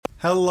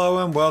Hello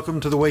and welcome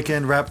to the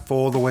Weekend Wrap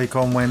for the week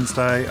on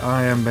Wednesday.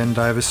 I am Ben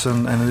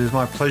Davison and it is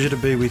my pleasure to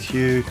be with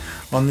you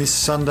on this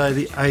Sunday,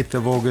 the 8th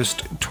of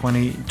August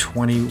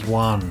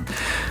 2021.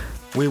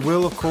 We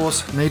will, of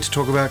course, need to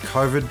talk about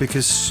COVID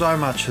because so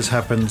much has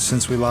happened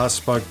since we last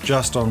spoke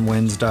just on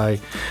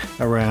Wednesday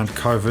around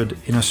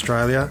COVID in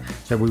Australia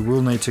that we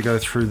will need to go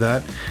through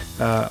that.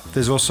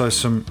 There's also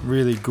some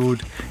really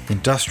good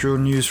industrial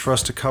news for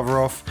us to cover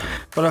off.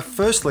 But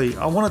firstly,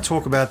 I want to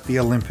talk about the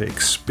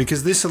Olympics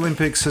because this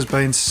Olympics has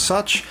been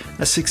such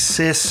a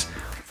success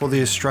for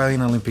the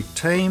Australian Olympic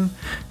team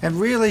and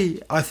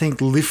really, I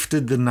think,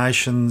 lifted the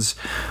nation's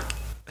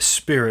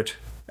spirit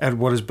at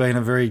what has been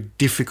a very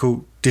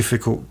difficult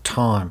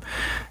time.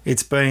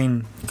 It's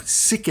been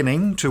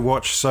sickening to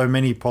watch so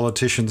many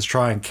politicians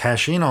try and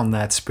cash in on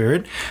that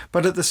spirit,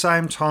 but at the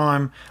same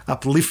time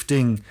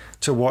uplifting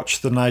to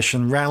watch the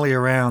nation rally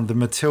around the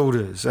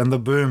Matildas and the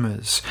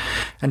Boomers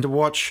and to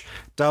watch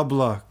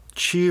Dubler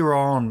cheer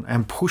on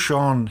and push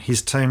on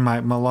his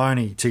teammate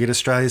Maloney to get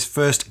Australia's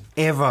first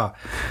ever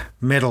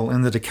medal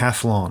in the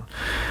decathlon.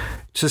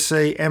 To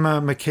see Emma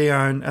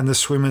McKeown and the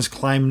swimmers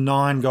claim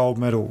 9 gold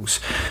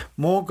medals.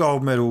 More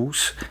gold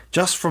medals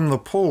just from the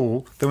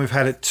pool than we've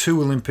had at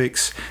 2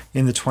 Olympics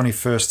in the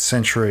 21st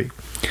century.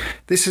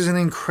 This is an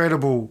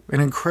incredible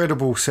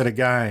set of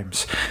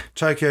games.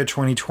 Tokyo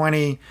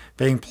 2020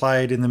 being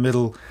played in the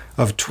middle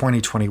of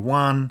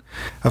 2021.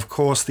 Of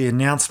course, the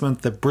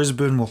announcement that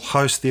Brisbane will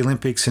host the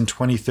Olympics in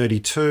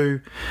 2032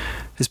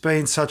 has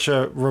been such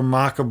a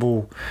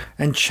remarkable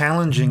and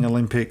challenging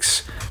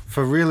Olympics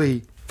for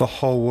really the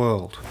whole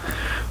world.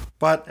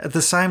 But at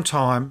the same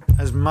time,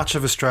 as much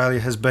of Australia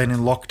has been in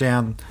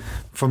lockdown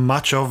for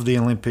much of the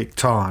Olympic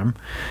time,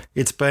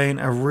 it's been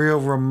a really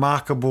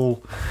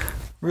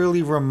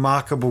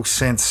remarkable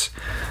sense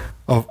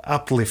of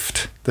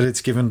uplift that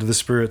it's given to the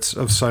spirits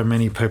of so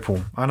many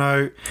people. I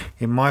know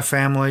in my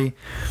family,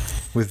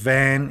 with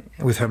Van,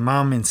 with her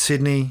mum in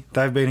Sydney,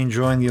 they've been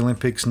enjoying the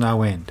Olympics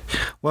no end.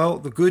 Well,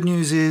 the good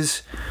news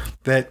is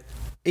that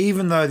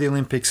even though the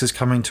Olympics is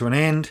coming to an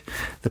end,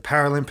 the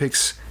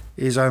Paralympics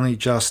is only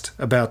just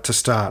about to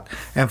start.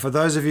 And for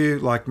those of you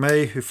like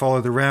me who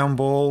follow the round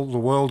ball, the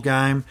world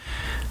game,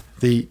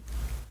 the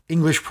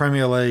English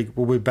Premier League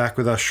will be back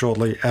with us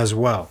shortly as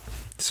well.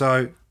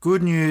 So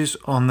good news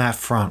on that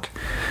front.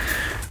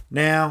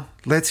 Now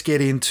let's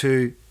get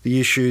into the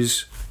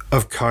issues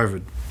of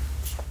COVID.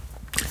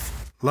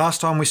 Last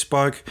time we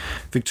spoke,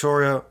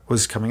 Victoria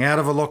was coming out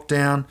of a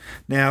lockdown.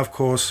 Now, of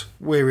course,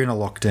 we're in a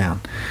lockdown.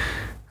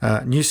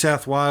 New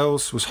South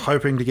Wales was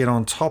hoping to get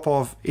on top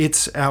of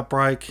its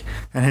outbreak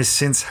and has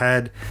since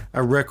had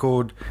a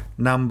record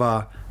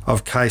number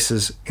of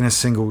cases in a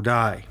single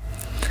day.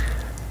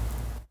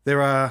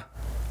 There are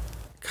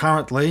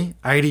currently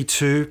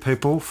 82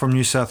 people from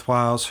New South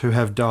Wales who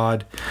have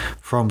died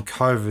from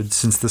COVID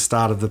since the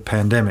start of the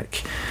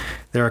pandemic.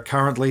 There are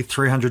currently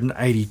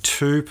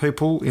 382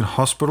 people in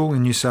hospital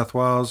in New South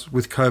Wales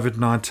with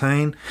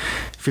COVID-19.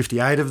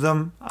 58 of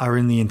them are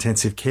in the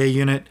intensive care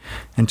unit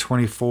and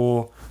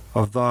 24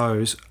 of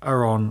those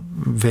are on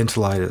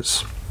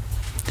ventilators.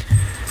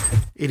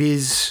 It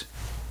is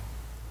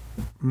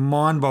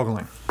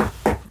mind-boggling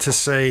to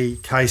see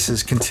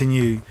cases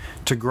continue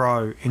to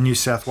grow in New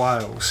South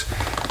Wales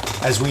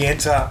as we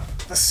enter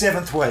the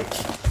 7th week.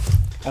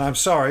 And I'm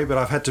sorry, but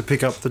I've had to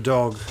pick up the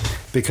dog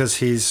because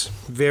he's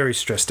very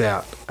stressed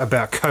out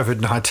about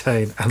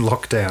COVID-19 and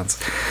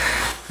lockdowns,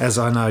 as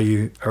I know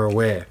you are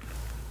aware.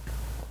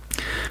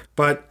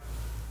 But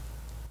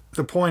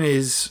the point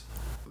is,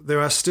 there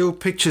are still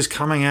pictures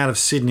coming out of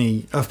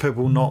Sydney of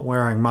people not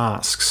wearing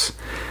masks.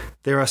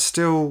 There are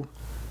still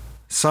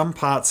some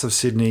parts of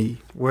Sydney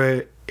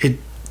where it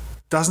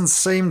doesn't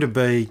seem to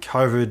be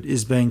COVID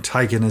is being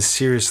taken as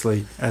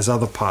seriously as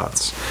other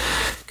parts.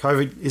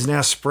 COVID is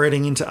now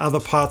spreading into other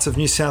parts of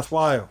New South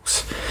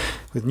Wales,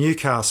 with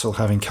Newcastle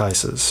having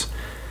cases.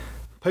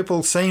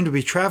 People seem to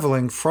be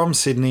travelling from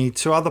Sydney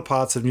to other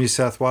parts of New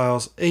South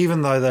Wales,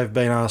 even though they've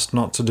been asked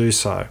not to do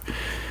so.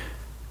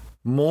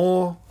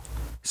 12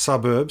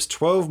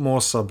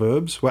 more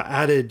suburbs were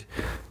added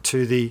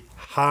to the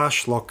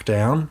harsh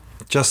lockdown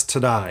just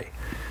today.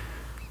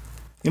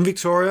 In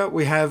Victoria,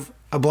 we have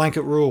a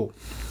blanket rule,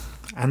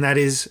 and that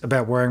is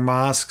about wearing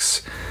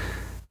masks.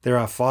 There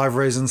are 5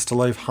 reasons to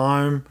leave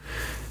home.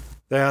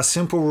 They are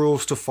simple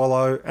rules to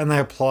follow, and they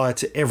apply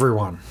to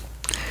everyone.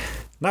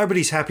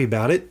 Nobody's happy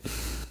about it.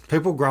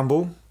 People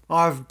grumble.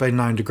 I've been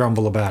known to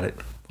grumble about it.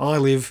 I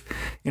live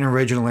in a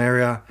regional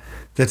area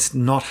that's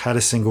not had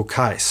a single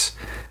case.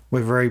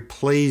 We're very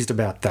pleased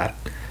about that.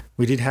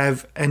 We did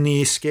have a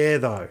near scare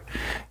though,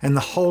 and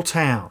the whole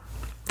town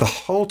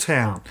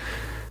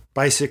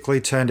basically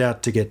turned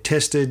out to get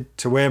tested,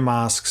 to wear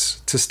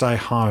masks, to stay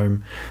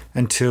home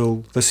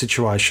until the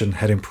situation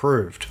had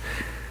improved.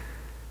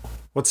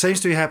 What seems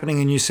to be happening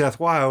in New South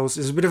Wales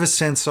is a bit of a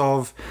sense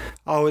of,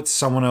 oh, it's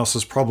someone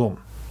else's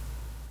problem.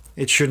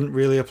 It shouldn't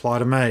really apply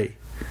to me.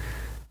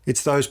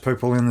 It's those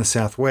people in the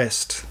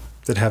southwest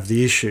that have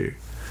the issue.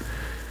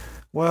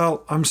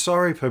 Well, I'm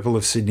sorry, people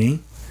of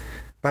Sydney,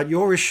 but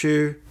your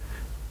issue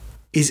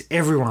is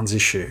everyone's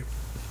issue.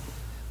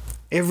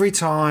 Every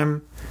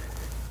time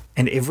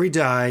and every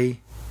day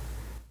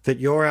that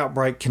your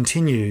outbreak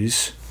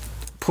continues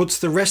puts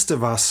the rest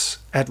of us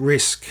at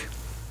risk.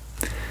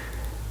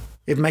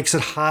 It makes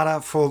it harder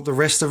for the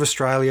rest of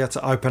Australia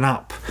to open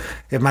up.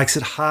 It makes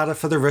it harder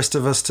for the rest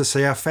of us to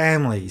see our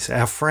families,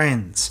 our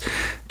friends,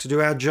 to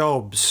do our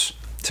jobs,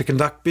 to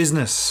conduct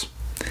business.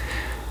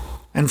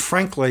 And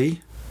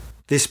frankly,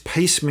 this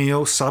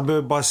piecemeal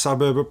suburb by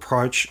suburb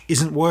approach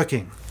isn't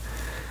working.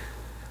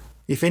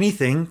 If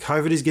anything,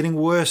 COVID is getting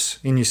worse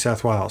in New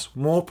South Wales.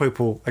 More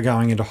people are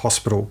going into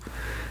hospital.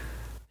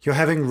 You're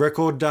having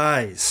record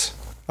days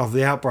of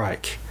the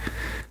outbreak.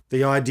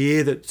 The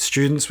idea that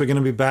students were going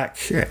to be back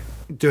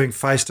doing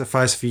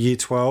face-to-face for Year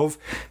 12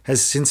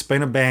 has since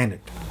been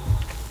abandoned.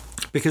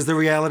 Because the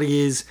reality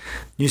is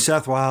New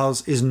South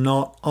Wales is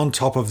not on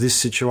top of this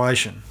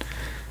situation.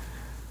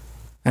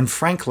 And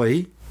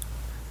frankly,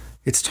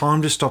 it's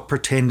time to stop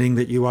pretending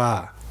that you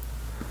are.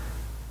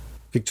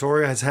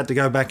 Victoria has had to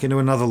go back into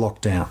another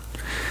lockdown.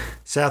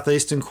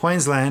 Southeastern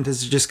Queensland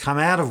has just come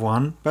out of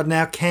one, but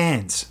now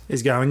Cairns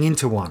is going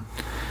into one.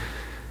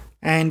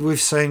 And we've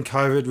seen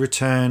COVID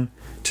return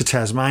to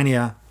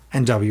Tasmania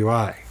and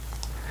WA.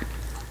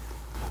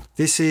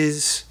 This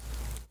is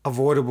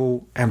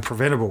avoidable and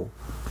preventable.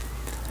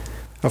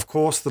 Of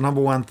course, the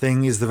number one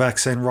thing is the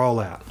vaccine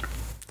rollout.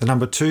 The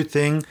number two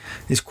thing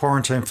is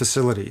quarantine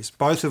facilities,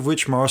 both of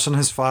which Morrison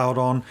has failed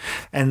on,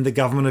 and the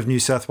government of New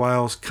South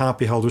Wales can't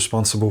be held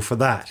responsible for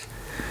that.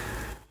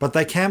 But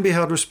they can be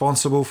held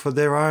responsible for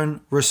their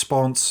own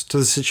response to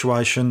the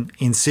situation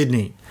in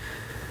Sydney.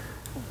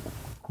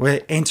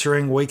 We're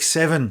entering week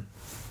 7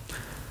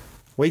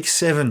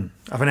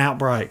 of an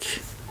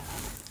outbreak.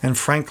 And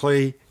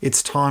frankly,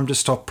 it's time to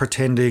stop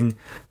pretending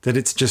that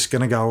it's just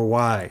going to go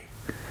away.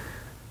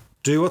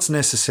 Do what's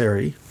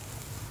necessary.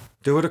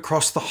 Do it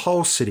across the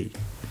whole city.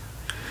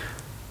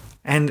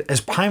 And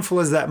as painful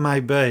as that may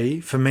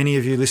be for many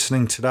of you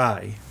listening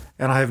today,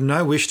 and I have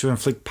no wish to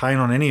inflict pain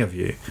on any of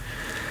you,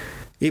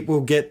 it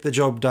will get the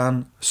job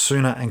done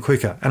sooner and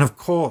quicker. And of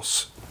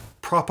course,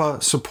 proper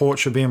support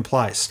should be in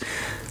place.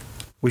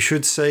 We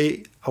should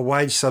see a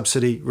wage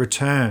subsidy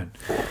return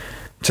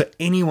to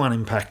anyone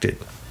impacted,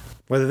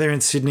 whether they're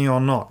in Sydney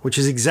or not, which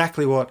is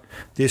exactly what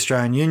the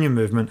Australian Union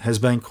movement has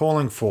been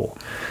calling for.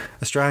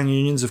 Australian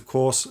Unions, of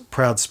course,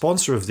 proud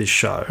sponsor of this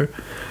show,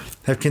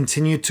 have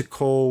continued to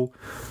call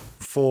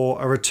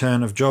for a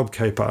return of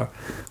JobKeeper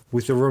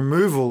with a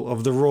removal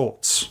of the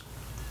rorts.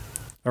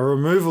 A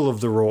removal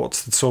of the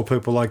rorts that saw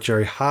people like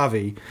Gerry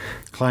Harvey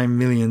claim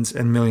millions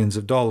and millions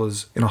of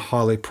dollars in a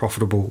highly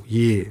profitable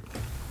year.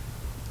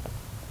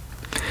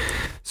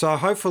 So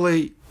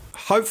hopefully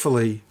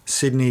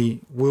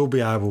Sydney will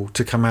be able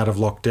to come out of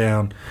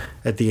lockdown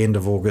at the end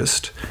of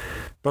August.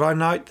 But I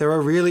note there are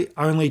really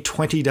only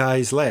 20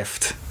 days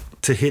left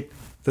to hit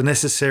the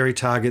necessary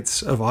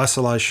targets of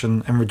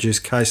isolation and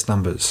reduced case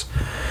numbers.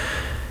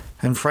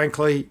 And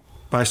frankly,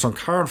 based on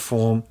current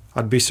form,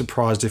 I'd be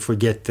surprised if we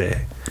get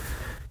there.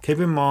 Keep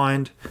in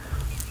mind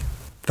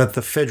that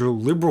the federal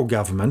Liberal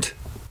government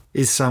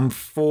is some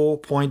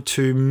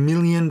 4.2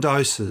 million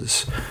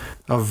doses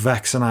of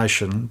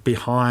vaccination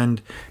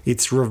behind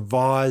its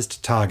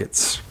revised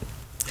targets.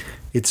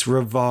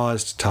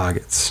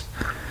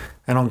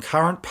 And on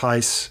current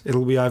pace,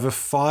 it'll be over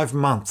 5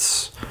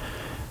 months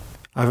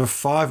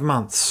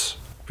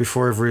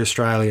before every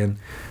Australian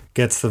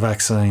gets the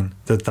vaccine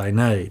that they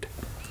need.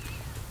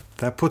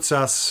 That puts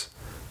us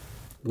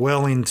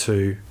well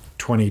into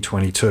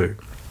 2022.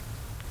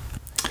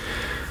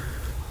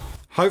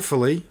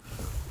 Hopefully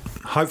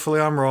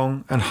I'm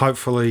wrong, and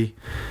hopefully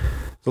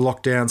the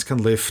lockdowns can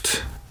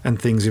lift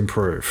and things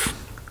improve.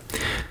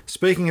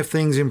 Speaking of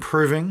things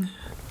improving,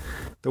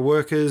 the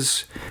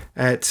workers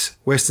at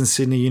Western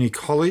Sydney Uni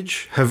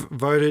College have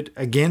voted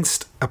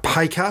against a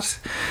pay cut.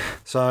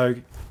 So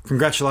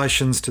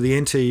congratulations to the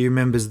NTU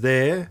members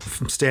there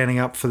from standing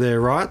up for their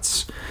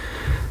rights.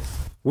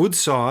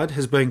 Woodside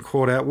has been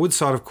caught out.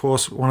 Woodside, of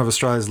course, one of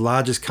Australia's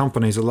largest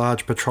companies, a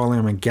large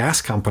petroleum and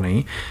gas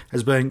company,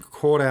 has been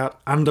caught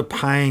out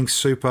underpaying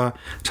super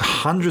to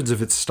hundreds of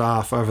its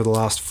staff over the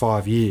last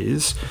 5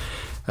 years.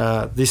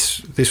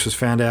 This was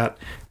found out,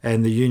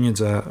 and the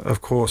unions are,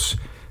 of course,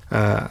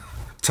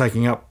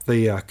 taking up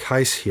the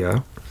case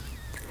here.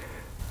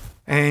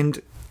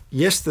 And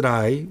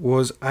yesterday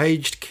was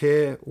Aged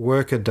Care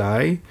Worker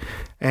Day,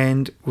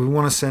 and we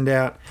want to send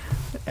out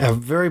our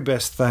very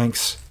best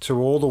thanks to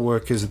all the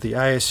workers at the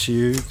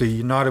ASU, the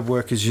United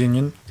Workers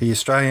Union, the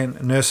Australian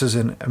Nurses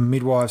and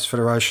Midwives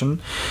Federation,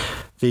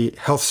 the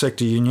Health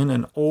Sector Union,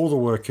 and all the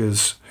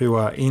workers who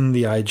are in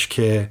the aged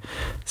care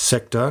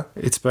sector.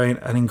 It's been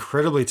an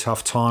incredibly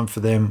tough time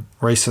for them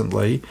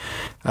recently.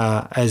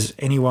 As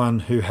anyone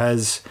who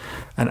has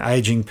an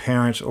ageing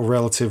parent or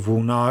relative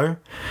will know,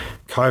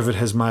 COVID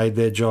has made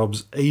their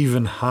jobs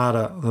even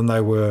harder than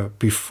they were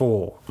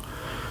before.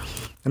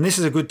 And this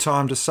is a good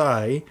time to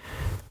say,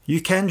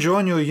 you can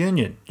join your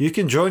union. You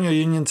can join your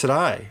union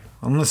today.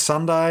 on a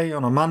Sunday,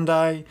 on a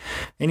Monday,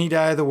 any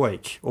day of the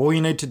week. All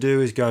you need to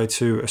do is go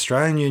to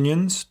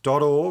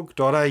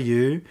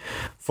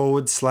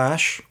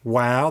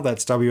australianunions.org.au/wow,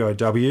 that's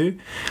WOW.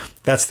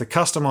 That's the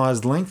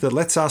customised link that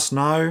lets us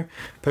know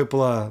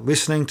people are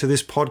listening to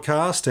this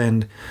podcast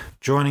and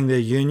joining their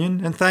union.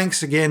 And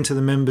thanks again to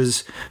the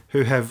members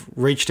who have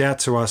reached out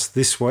to us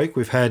this week.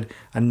 We've had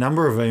a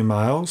number of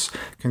emails.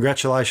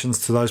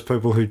 Congratulations to those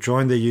people who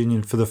joined their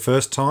union for the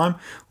first time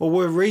or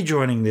were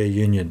rejoining their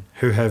union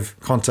who have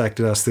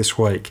contacted us this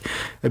week.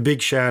 A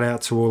big shout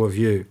out to all of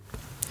you.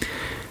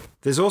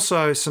 There's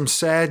also some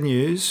sad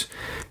news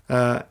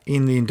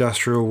in the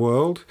industrial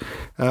world.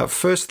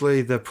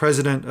 Firstly, the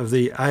president of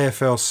the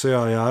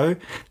AFL-CIO,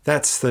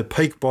 that's the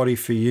peak body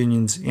for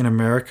unions in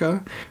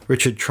America,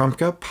 Richard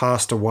Trumka,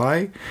 passed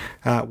away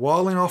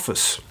while in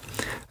office.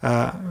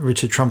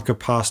 Richard Trumka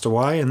passed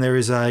away, and there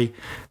is a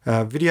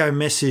video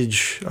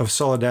message of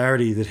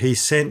solidarity that he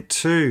sent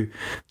to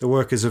the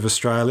workers of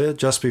Australia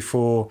just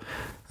before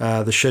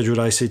the scheduled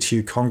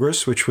ACTU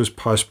Congress, which was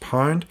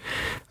postponed.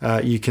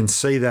 You can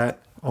see that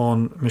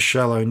on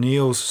Michelle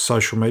O'Neill's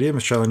social media.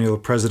 Michelle O'Neill, the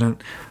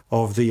president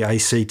of the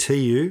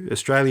ACTU,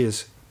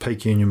 Australia's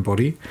peak union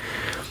body.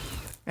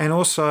 And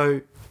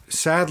also,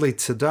 sadly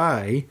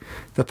today,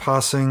 the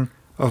passing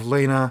of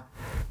Lena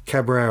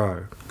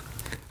Cabrero,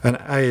 an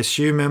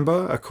ASU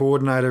member, a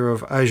coordinator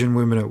of Asian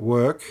Women at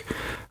Work.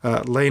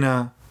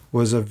 Lena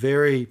was a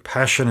very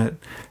passionate,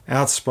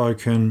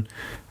 outspoken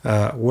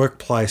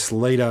workplace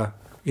leader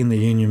in the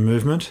union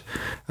movement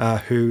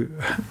who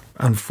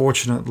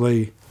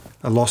unfortunately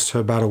lost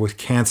her battle with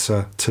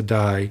cancer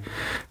today.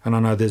 And I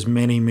know there's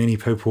many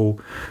people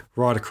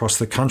right across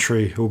the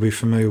country who will be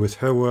familiar with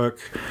her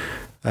work.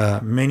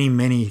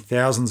 Many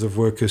thousands of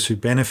workers who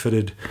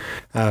benefited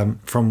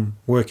from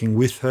working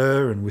with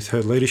her and with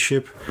her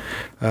leadership,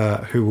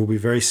 who will be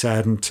very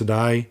saddened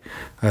today.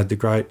 I had the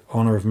great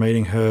honour of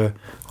meeting her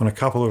on a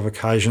couple of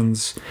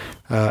occasions,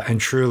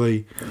 and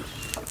truly,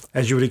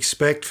 as you would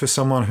expect for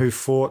someone who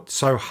fought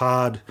so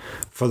hard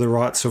for the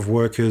rights of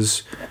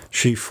workers,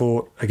 she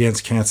fought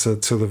against cancer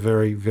to the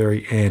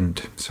very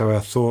end. So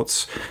our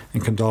thoughts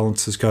and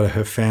condolences go to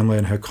her family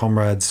and her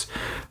comrades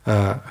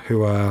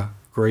who are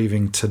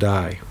grieving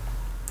today.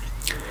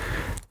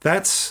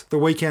 That's the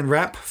weekend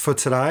wrap for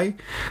today.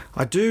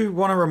 I do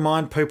want to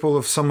remind people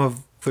of some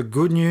of the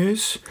good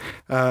news.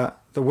 The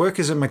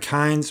workers at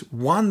McCain's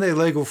won their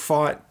legal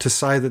fight to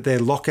say that their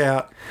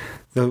lockout,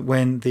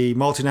 when the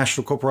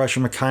multinational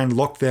corporation McCain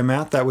locked them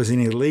out, that was an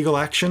illegal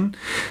action.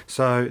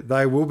 So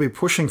they will be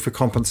pushing for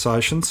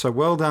compensation. So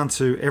well done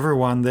to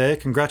everyone there.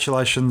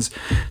 Congratulations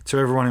to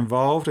everyone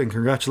involved, and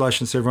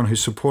congratulations to everyone who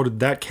supported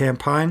that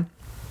campaign.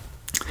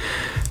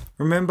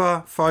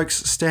 Remember,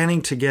 folks,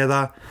 standing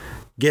together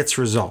gets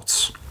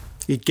results.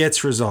 It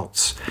gets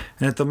results.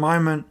 And at the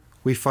moment,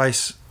 we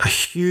face a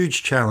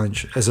huge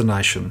challenge as a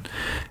nation.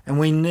 And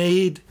we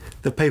need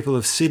the people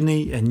of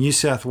Sydney and New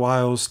South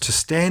Wales to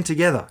stand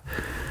together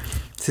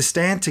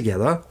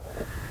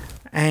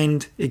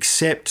and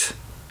accept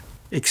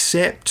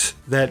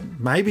that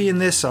maybe in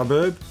their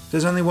suburb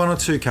there's only one or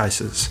two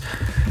cases,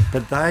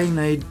 but they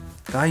need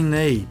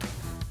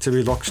to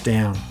be locked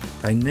down.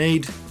 They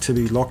need to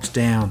be locked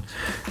down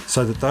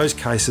so that those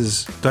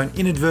cases don't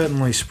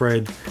inadvertently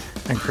spread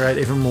and create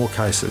even more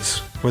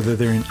cases, whether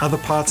they're in other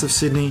parts of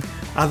Sydney,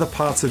 other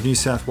parts of New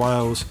South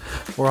Wales,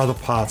 or other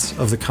parts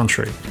of the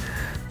country.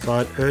 So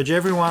I'd urge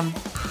everyone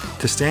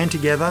to stand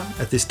together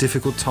at this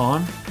difficult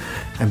time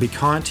and be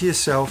kind to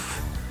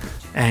yourself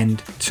and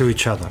to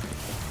each other.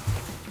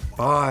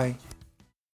 Bye.